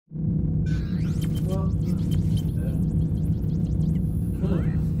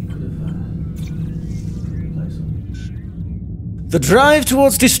The drive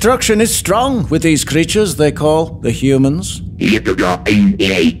towards destruction is strong with these creatures they call the humans.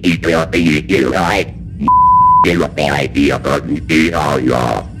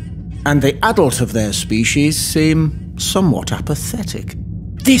 And the adult of their species seem somewhat apathetic.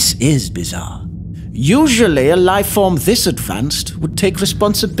 This is bizarre. Usually a life form this advanced would take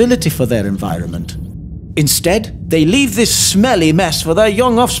responsibility for their environment. Instead, they leave this smelly mess for their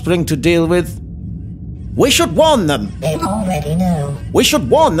young offspring to deal with. We should warn them. They already know. We should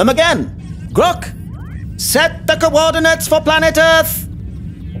warn them again. Grook, set the coordinates for planet Earth.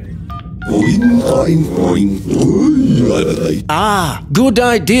 Ah, good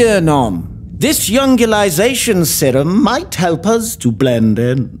idea, Nom. This youngulization serum might help us to blend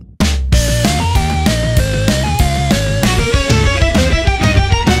in.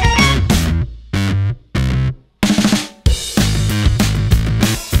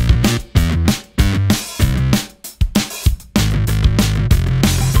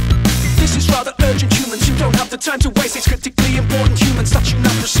 Time to waste. It's critically important. Humans touch you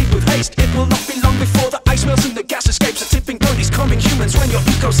now, proceed with haste. It will not be long before the ice melts and the gas escapes. A tipping point is coming. Humans, when your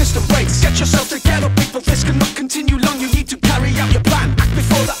ecosystem breaks, get yourself together, people. This cannot continue long. You need to carry out your plan. Act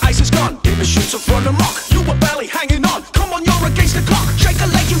before the ice is gone. If the shoots have run amok, you were barely hanging on. Come on, you're against the clock. Shake a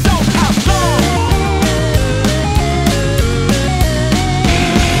leg, you don't have long.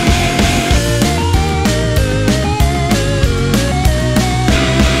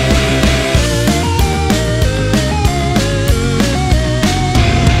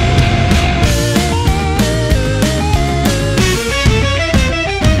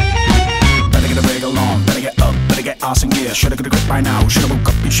 Arse and gear, should've got a grip by now. Should've woke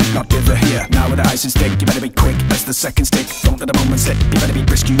up, you should not ever here. Now with the ice is thick, you better be quick, that's the second stick. Don't let the moment slip, you better be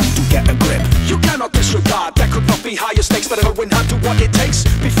brisk, you need to